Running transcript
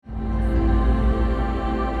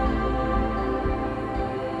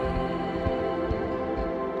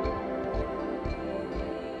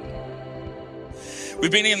We've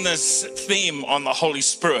been in this theme on the Holy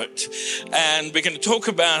Spirit, and we're going to talk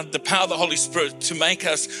about the power of the Holy Spirit to make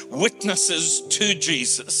us witnesses to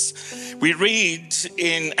Jesus. We read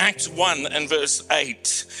in Acts 1 and verse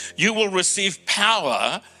 8, you will receive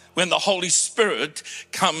power when the Holy Spirit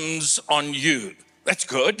comes on you. That's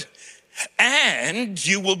good. And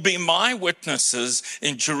you will be my witnesses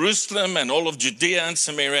in Jerusalem and all of Judea and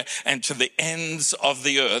Samaria and to the ends of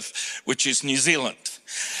the earth, which is New Zealand.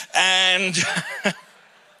 And,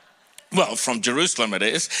 well, from Jerusalem it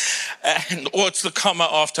is, or it's the comma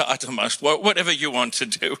after uttermost, whatever you want to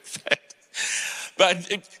do with that.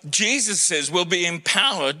 But Jesus says we'll be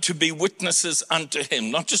empowered to be witnesses unto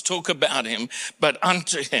him, not just talk about him, but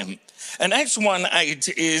unto him. And Acts 1:8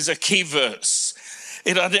 is a key verse.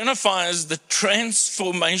 It identifies the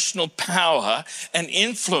transformational power and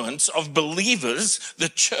influence of believers, the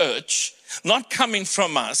church, not coming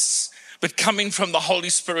from us, but coming from the Holy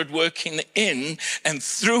Spirit working in and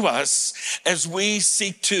through us as we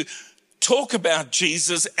seek to talk about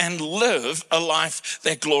Jesus and live a life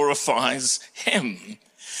that glorifies him.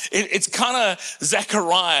 It's kind of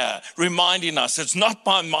Zechariah reminding us it's not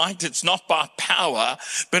by might, it's not by power,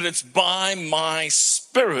 but it's by my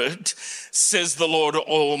Spirit, says the Lord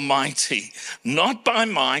Almighty. Not by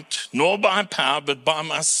might, nor by power, but by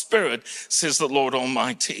my Spirit, says the Lord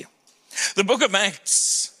Almighty. The book of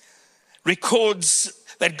Acts records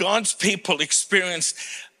that God's people experienced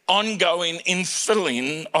ongoing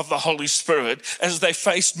infilling of the Holy Spirit as they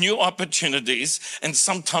faced new opportunities and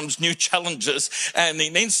sometimes new challenges and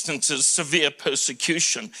in instances severe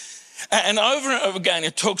persecution. And over again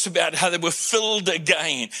it talks about how they were filled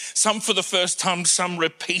again, some for the first time, some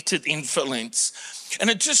repeated infillings. And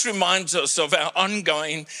it just reminds us of our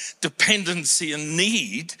ongoing dependency and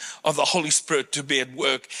need of the Holy Spirit to be at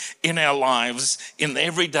work in our lives in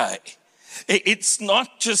every day. It's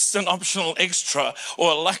not just an optional extra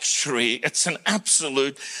or a luxury. It's an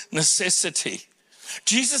absolute necessity.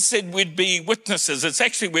 Jesus said we'd be witnesses. It's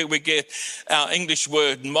actually where we get our English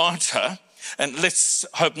word martyr. And let's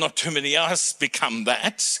hope not too many of us become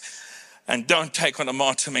that. And don't take on a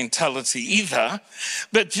martyr mentality either.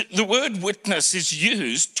 But the word witness is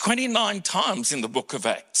used 29 times in the book of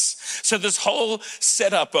Acts. So this whole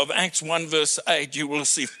setup of Acts 1 verse 8, you will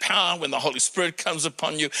receive power when the Holy Spirit comes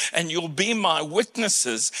upon you and you'll be my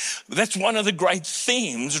witnesses. That's one of the great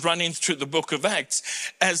themes running through the book of Acts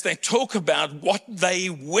as they talk about what they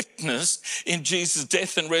witnessed in Jesus'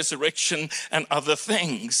 death and resurrection and other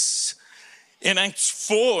things. In Acts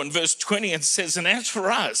 4 and verse 20, it says, and as for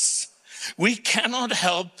us, we cannot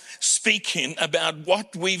help speaking about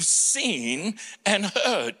what we've seen and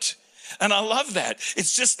heard. And I love that.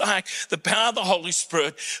 It's just like the power of the Holy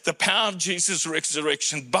Spirit, the power of Jesus'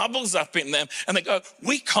 resurrection bubbles up in them and they go,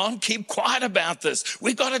 we can't keep quiet about this.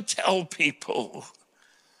 We got to tell people.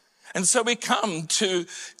 And so we come to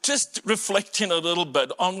just reflecting a little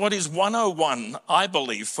bit on what is 101, I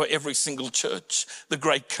believe, for every single church, the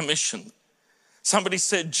Great Commission. Somebody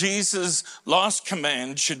said Jesus' last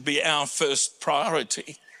command should be our first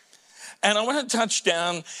priority. And I want to touch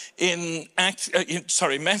down in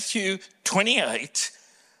Matthew 28,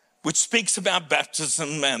 which speaks about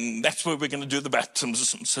baptism, and that's where we're going to do the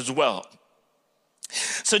baptisms as well.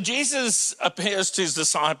 So Jesus appears to his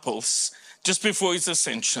disciples just before his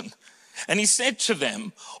ascension, and he said to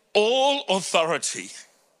them, all authority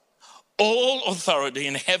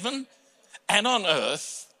in heaven and on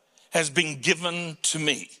earth has been given to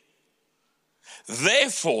me.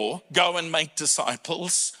 Therefore, go and make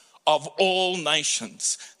disciples of all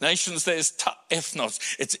nations. Nations, there's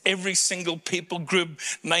ethnos. It's every single people group,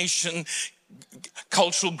 nation,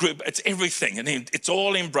 cultural group. It's everything. And it's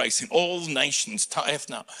all embracing, all nations,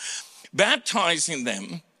 ethnos. Baptizing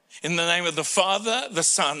them in the name of the Father, the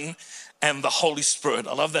Son, and the Holy Spirit.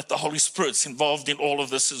 I love that the Holy Spirit's involved in all of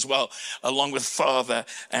this as well, along with Father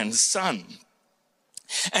and Son.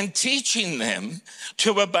 And teaching them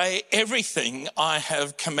to obey everything I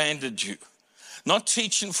have commanded you. Not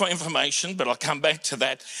teaching for information, but I'll come back to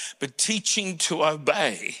that, but teaching to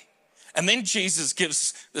obey. And then Jesus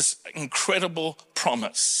gives this incredible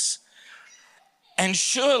promise. And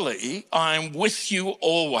surely I am with you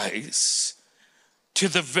always to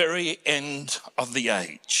the very end of the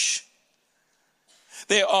age.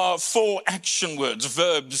 There are 4 action words,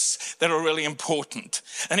 verbs, that are really important.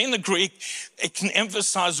 And in the Greek, it can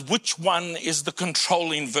emphasize which one is the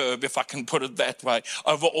controlling verb, if I can put it that way,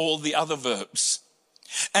 over all the other verbs.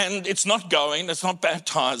 And it's not going, it's not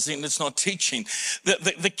baptizing, it's not teaching.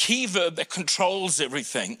 The key verb that controls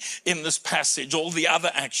everything in this passage, all the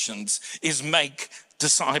other actions, is make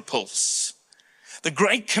disciples. The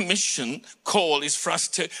Great Commission call is for us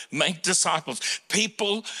to make disciples,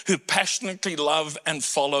 people who passionately love and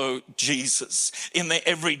follow Jesus in their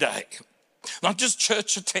everyday. Not just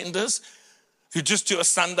church attenders who just do a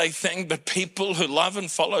Sunday thing, but people who love and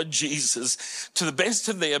follow Jesus to the best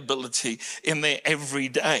of their ability in their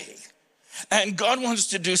everyday. And God wants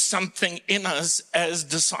to do something in us as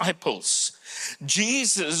disciples.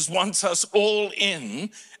 Jesus wants us all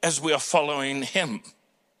in as we are following him.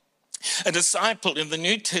 A disciple in the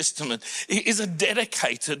New Testament is a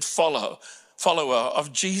dedicated follower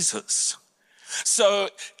of Jesus. So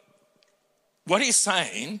what he's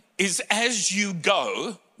saying is, as you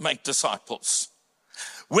go, make disciples.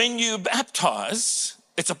 When you baptize,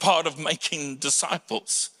 it's a part of making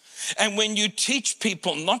disciples. And when you teach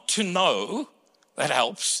people not to know, that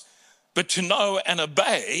helps, but to know and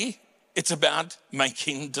obey, it's about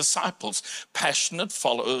making disciples, passionate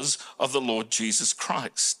followers of the Lord Jesus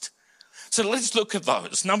Christ. So let's look at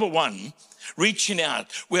those. Number one, reaching out.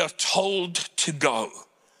 We are told to go.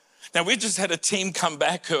 Now, we just had a team come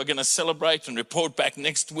back who are going to celebrate and report back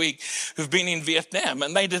next week, who've been in Vietnam,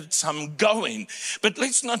 and they did some going. But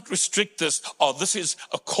let's not restrict this. Oh, this is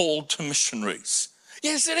a call to missionaries.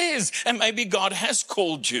 Yes, it is. And maybe God has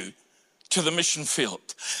called you to the mission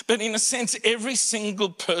field. But in a sense, every single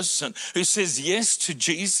person who says yes to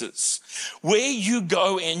Jesus, where you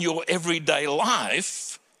go in your everyday life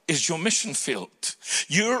is your mission field.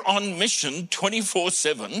 You're on mission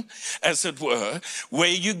 24/7, as it were, where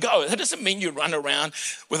you go. That doesn't mean you run around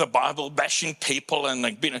with a Bible bashing people,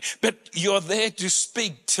 but you're there to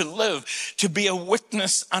speak, to live, to be a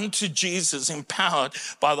witness unto Jesus, empowered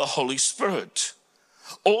by the Holy Spirit.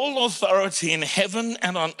 All authority in heaven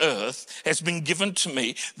and on earth has been given to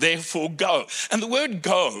me, therefore go. And the word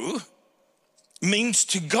go means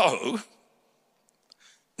to go.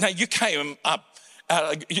 Now, you came up,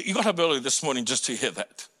 you got up early this morning just to hear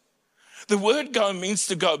that. The word go means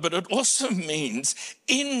to go, but it also means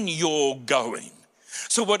in your going.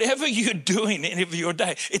 So whatever you're doing in your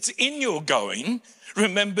day, it's in your going.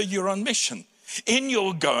 Remember, you're on mission. In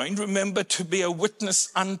your going, remember to be a witness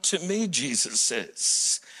unto me, Jesus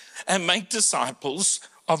says, and make disciples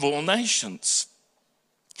of all nations.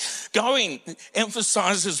 Going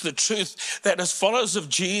emphasizes the truth that as followers of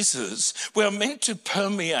Jesus, we're meant to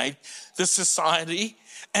permeate the society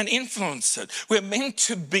and influence it. We're meant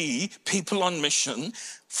to be people on mission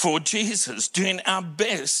for Jesus, doing our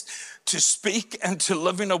best to speak and to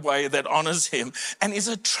live in a way that honors him and is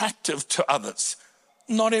attractive to others.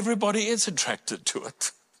 Not everybody is attracted to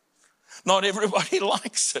it. Not everybody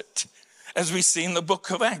likes it. As we see in the book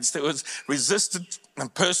of Acts, there was resistance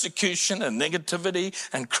and persecution and negativity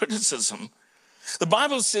and criticism. The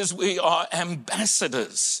Bible says we are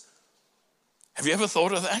ambassadors. Have you ever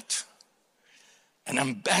thought of that? An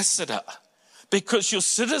ambassador. Because your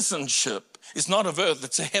citizenship is not of earth,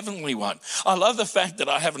 it's a heavenly one. I love the fact that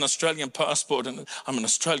I have an Australian passport and I'm an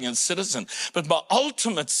Australian citizen, but my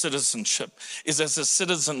ultimate citizenship is as a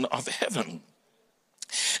citizen of heaven.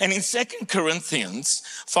 And in 2 Corinthians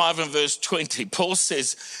 5 and verse 20, Paul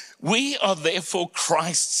says, we are therefore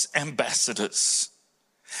Christ's ambassadors,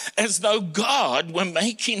 as though God were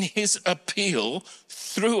making his appeal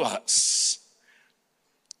through us.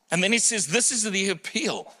 And then he says, this is the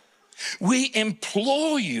appeal. We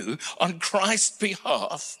implore you on Christ's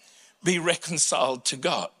behalf, be reconciled to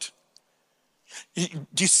God. Do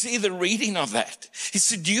you see the reading of that? He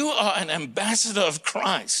said, you are an ambassador of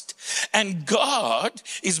Christ, and God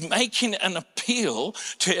is making an appeal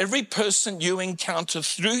to every person you encounter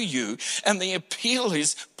through you. And the appeal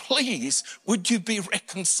is, please, would you be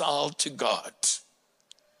reconciled to God?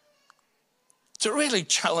 It's a really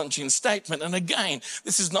challenging statement. And again,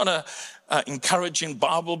 this is not a encouraging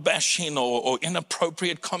Bible bashing or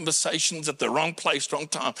inappropriate conversations at the wrong place, wrong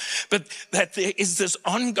time, but that there is this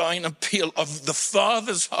ongoing appeal of the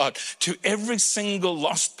Father's heart to every single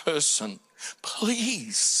lost person.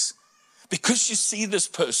 Please, because you see this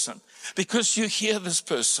person, because you hear this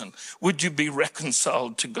person, would you be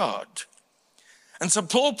reconciled to God? And so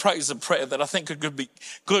Paul prays a prayer that I think it could be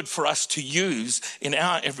good for us to use in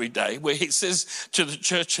our everyday, where he says to the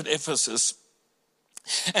church at Ephesus,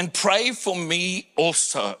 and pray for me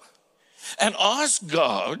also, and ask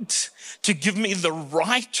God to give me the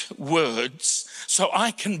right words so I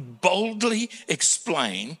can boldly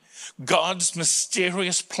explain God's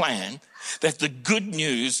mysterious plan that the good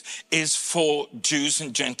news is for Jews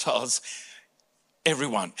and Gentiles,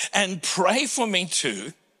 everyone. And pray for me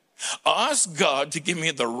too. Ask God to give me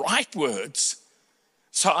the right words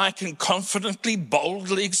so I can confidently,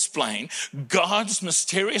 boldly explain God's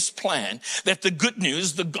mysterious plan that the good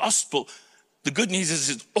news, the gospel, The good news is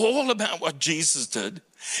it's all about what Jesus did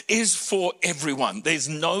is for everyone. There's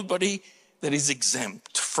nobody that is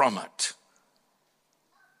exempt from it.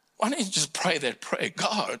 Why don't you just pray that prayer?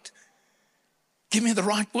 God, give me the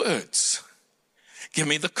right words. Give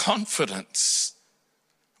me the confidence.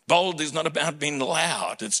 Bold is not about being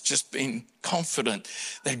loud. It's just being confident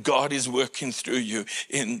that God is working through you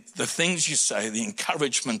in the things you say, the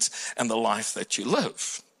encouragement and the life that you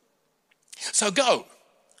live. So go.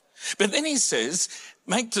 But then he says,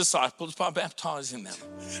 make disciples by baptizing them.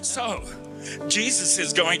 So Jesus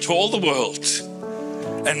is going to all the world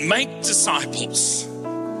and make disciples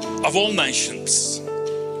of all nations,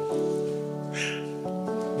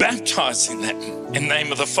 baptizing them in the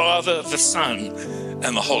name of the Father, the Son,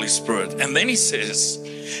 and the Holy Spirit. And then he says,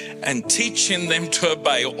 and teaching them to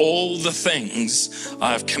obey all the things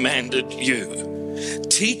I have commanded you.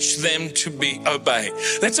 Teach them to obey.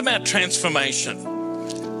 That's about transformation.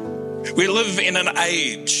 We live in an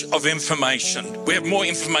age of information. We have more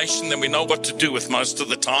information than we know what to do with most of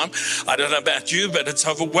the time. I don't know about you, but it's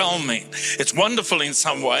overwhelming. It's wonderful in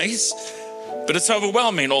some ways, but it's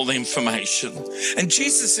overwhelming, all the information. And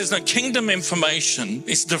Jesus says, no, kingdom information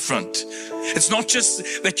is different. It's not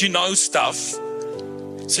just that you know stuff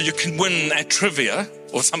so you can win at trivia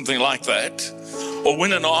or something like that, or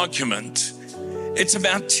win an argument. It's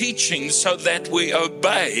about teaching so that we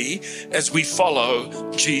obey as we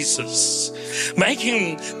follow Jesus.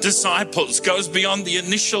 Making disciples goes beyond the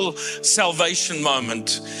initial salvation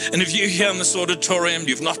moment. And if you're here in this auditorium,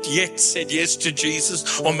 you've not yet said yes to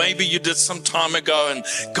Jesus, or maybe you did some time ago and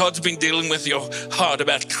God's been dealing with your heart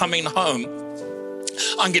about coming home,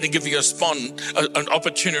 I'm going to give you an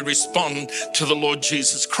opportunity to respond to the Lord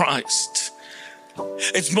Jesus Christ.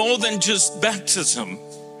 It's more than just baptism.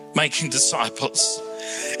 Making disciples.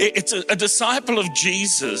 It's a disciple of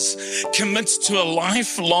Jesus commits to a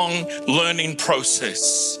lifelong learning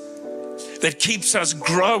process that keeps us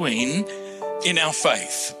growing in our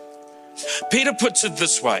faith. Peter puts it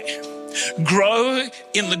this way: grow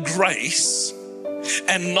in the grace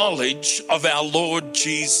and knowledge of our Lord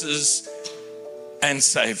Jesus and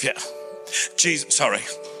Savior.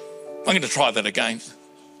 I'm going to try that again.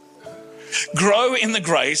 Grow in the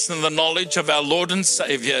grace and the knowledge of our Lord and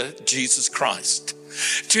Savior, Jesus Christ.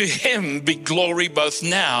 To him be glory both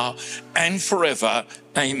now and forever.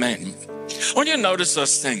 Amen. I want you to notice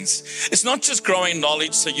those things. It's not just growing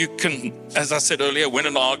knowledge so you can, as I said earlier, win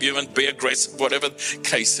an argument, be aggressive, whatever the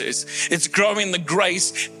case is. It's growing the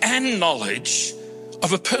grace and knowledge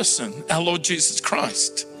of a person, our Lord Jesus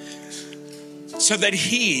Christ, so that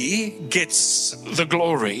he gets the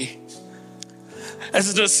glory. As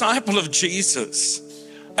a disciple of Jesus,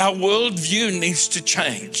 our worldview needs to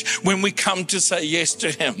change when we come to say yes to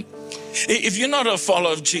him. If you're not a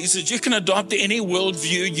follower of Jesus, you can adopt any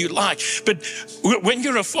worldview you like. But when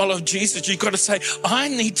you're a follower of Jesus, you've got to say, I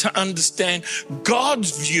need to understand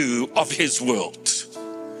God's view of his world.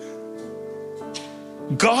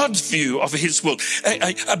 God's view of his world,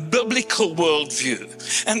 a biblical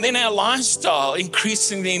worldview. And then our lifestyle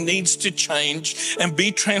increasingly needs to change and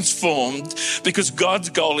be transformed, because God's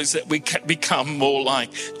goal is that we become more like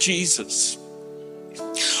Jesus.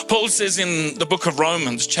 Paul says in the book of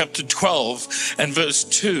Romans, chapter 12 and verse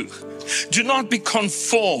 2, do not be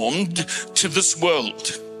conformed to this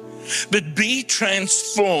world, but be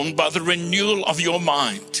transformed by the renewal of your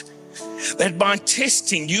mind, that by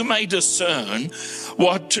testing you may discern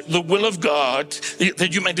what the will of God, that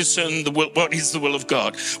you may discern what is the will of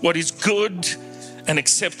God, what is good and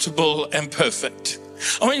acceptable and perfect.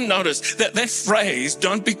 I want you to notice that phrase,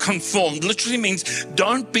 don't be conformed, literally means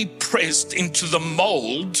don't be pressed into the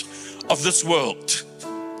mold of this world.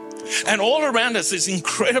 And all around us is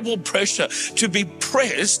incredible pressure to be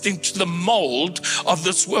pressed into the mold of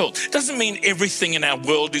this world. It doesn't mean everything in our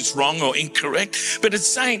world is wrong or incorrect, but it's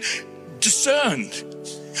saying discern.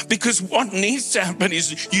 Because what needs to happen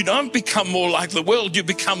is you don't become more like the world, you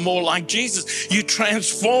become more like Jesus. You're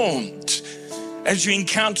transformed as you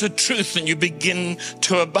encounter truth and you begin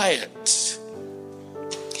to obey it.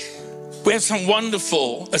 We have some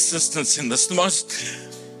wonderful assistants in this. The most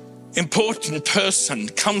important person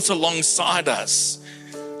comes alongside us,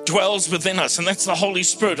 dwells within us, and that's the Holy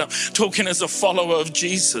Spirit. I'm talking as a follower of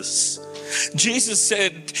Jesus. Jesus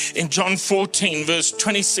said in John 14, verse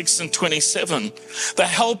 26 and 27, the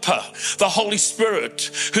Helper, the Holy Spirit,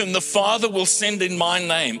 whom the Father will send in my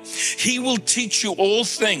name, he will teach you all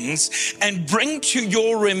things and bring to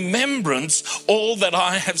your remembrance all that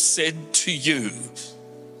I have said to you.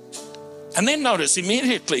 And then notice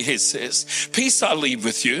immediately he says, peace I leave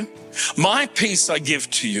with you, my peace I give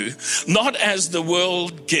to you, not as the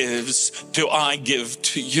world gives do I give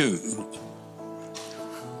to you.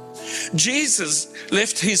 Jesus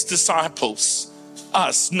left his disciples,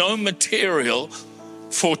 us, no material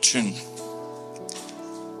fortune.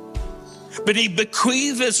 But he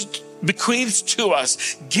bequeaths to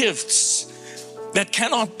us gifts that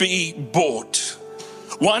cannot be bought.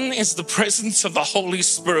 One is the presence of the Holy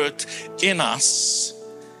Spirit in us,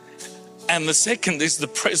 and the second is the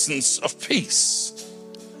presence of peace.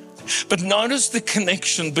 But notice the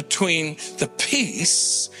connection between the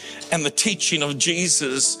peace and the teaching of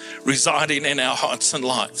Jesus residing in our hearts and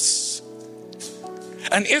lives.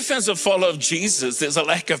 And if as a follower of Jesus, there's a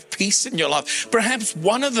lack of peace in your life, perhaps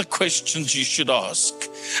one of the questions you should ask,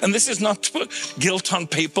 and this is not to put guilt on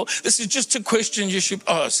people, this is just a question you should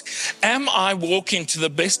ask. Am I walking to the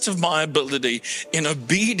best of my ability in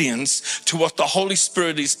obedience to what the Holy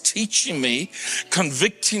Spirit is teaching me,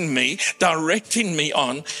 convicting me, directing me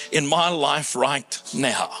on in my life right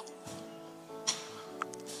now?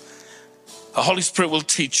 The Holy Spirit will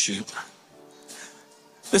teach you.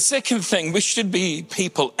 The second thing, we should be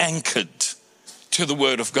people anchored to the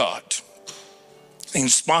Word of God, the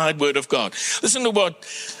inspired Word of God. Listen to what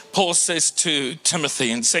Paul says to Timothy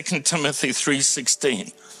in 2 Timothy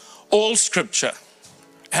 3:16. All Scripture.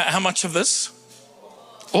 How much of this?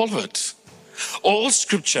 All of it. All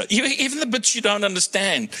Scripture, even the bits you don't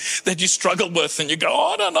understand, that you struggle with and you go,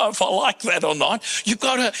 I don't know if I like that or not. You've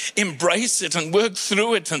got to embrace it and work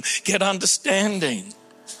through it and get understanding.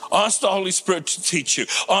 Ask the Holy Spirit to teach you.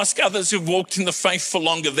 Ask others who've walked in the faith for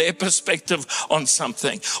longer, their perspective on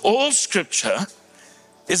something. All Scripture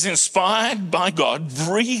is inspired by God,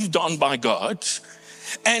 breathed on by God,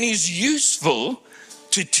 and is useful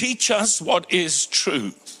to teach us what is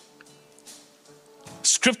true.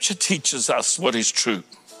 Scripture teaches us what is true,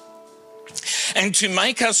 and to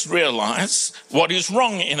make us realize what is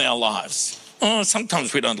wrong in our lives. Oh,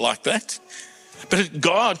 sometimes we don't like that. But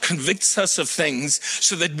God convicts us of things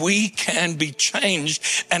so that we can be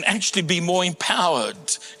changed and actually be more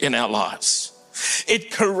empowered in our lives. It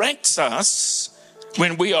corrects us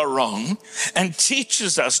when we are wrong and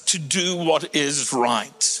teaches us to do what is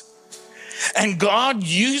right. And God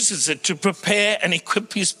uses it to prepare and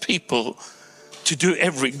equip his people to do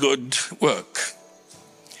every good work.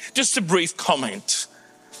 Just a brief comment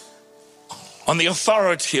on the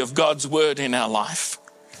authority of God's word in our life.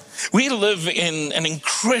 We live in an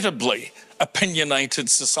incredibly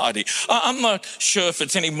opinionated society. I'm not sure if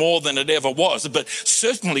it's any more than it ever was, but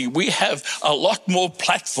certainly we have a lot more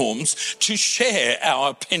platforms to share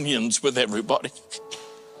our opinions with everybody.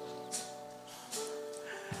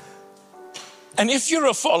 And if you're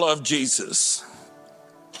a follower of Jesus,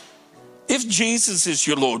 if Jesus is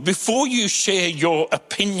your Lord, before you share your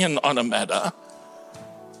opinion on a matter,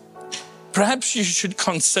 perhaps you should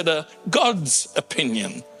consider God's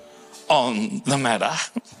opinion on the matter.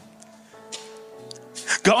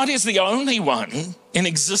 God is the only one in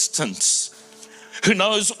existence who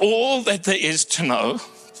knows all that there is to know.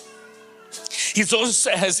 He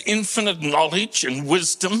also has infinite knowledge and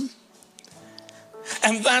wisdom,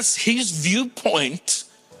 and thus his viewpoint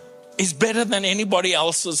is better than anybody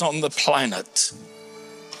else's on the planet.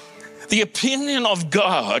 The opinion of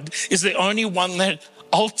God is the only one that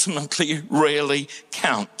ultimately really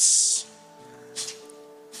counts.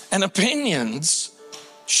 And opinions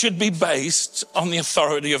should be based on the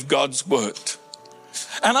authority of God's word.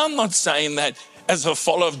 And I'm not saying that as a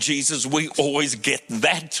follower of Jesus, we always get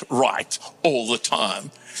that right all the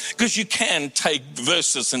time. Because you can take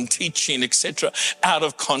verses and teaching, etc., out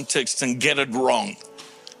of context and get it wrong.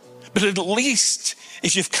 But at least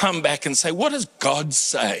if you've come back and say, what does God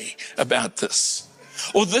say about this?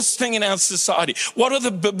 Or this thing in our society, what are the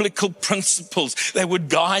biblical principles that would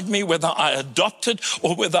guide me, whether I adopt it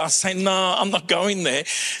or whether I say, no, I'm not going there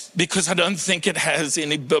because I don't think it has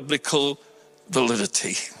any biblical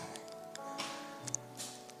validity.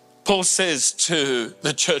 Paul says to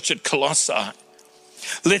the church at Colossae,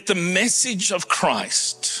 let the message of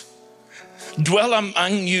Christ dwell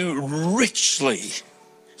among you richly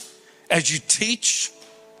as you teach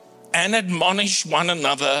and admonish one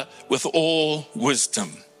another with all wisdom.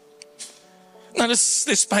 Notice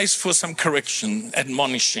there's space for some correction,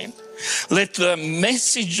 admonishing. Let the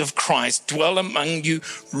message of Christ dwell among you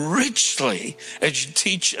richly as you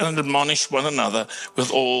teach and admonish one another with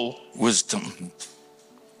all wisdom.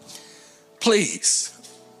 Please,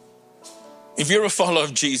 if you're a follower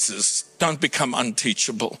of Jesus, don't become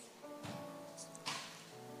unteachable.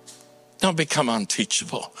 Don't become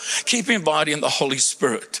unteachable. Keep inviting the Holy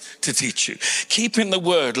Spirit to teach you. Keep in the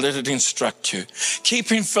word, let it instruct you.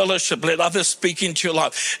 Keep in fellowship, let others speak into your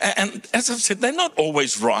life. And as I've said, they're not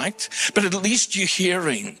always right, but at least you're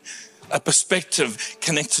hearing a perspective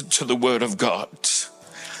connected to the word of God.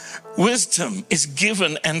 Wisdom is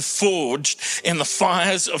given and forged in the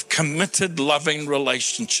fires of committed, loving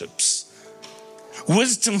relationships.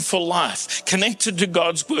 Wisdom for life, connected to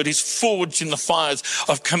God's word, is forged in the fires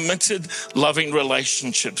of committed, loving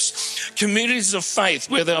relationships. Communities of faith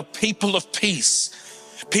where there are people of peace,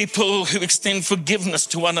 people who extend forgiveness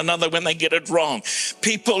to one another when they get it wrong,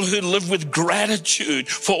 people who live with gratitude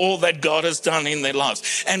for all that God has done in their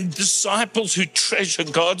lives, and disciples who treasure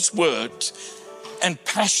God's word and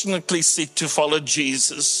passionately seek to follow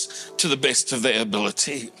Jesus to the best of their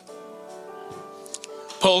ability.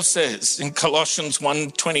 Paul says in Colossians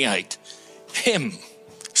 1:28, him,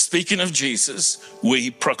 speaking of Jesus,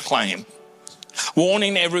 we proclaim,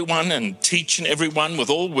 warning everyone and teaching everyone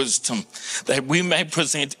with all wisdom, that we may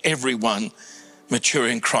present everyone mature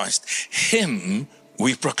in Christ. Him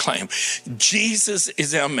we proclaim. Jesus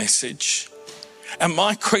is our message. And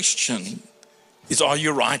my question is, are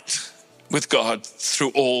you right with God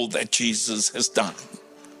through all that Jesus has done?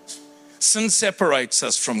 Sin separates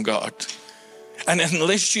us from God. And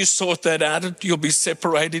unless you sort that out, you'll be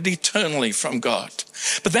separated eternally from God.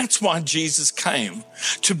 But that's why Jesus came,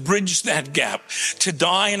 to bridge that gap, to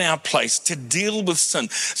die in our place, to deal with sin,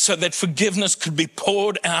 so that forgiveness could be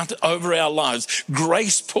poured out over our lives,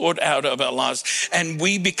 grace poured out over our lives, and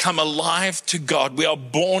we become alive to God. We are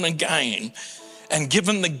born again and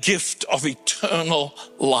given the gift of eternal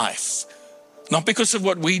life, not because of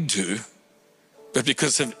what we do, but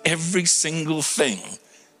because of every single thing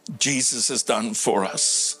Jesus has done for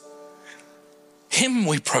us. Him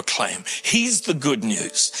we proclaim. He's the good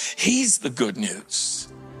news. He's the good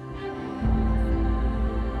news.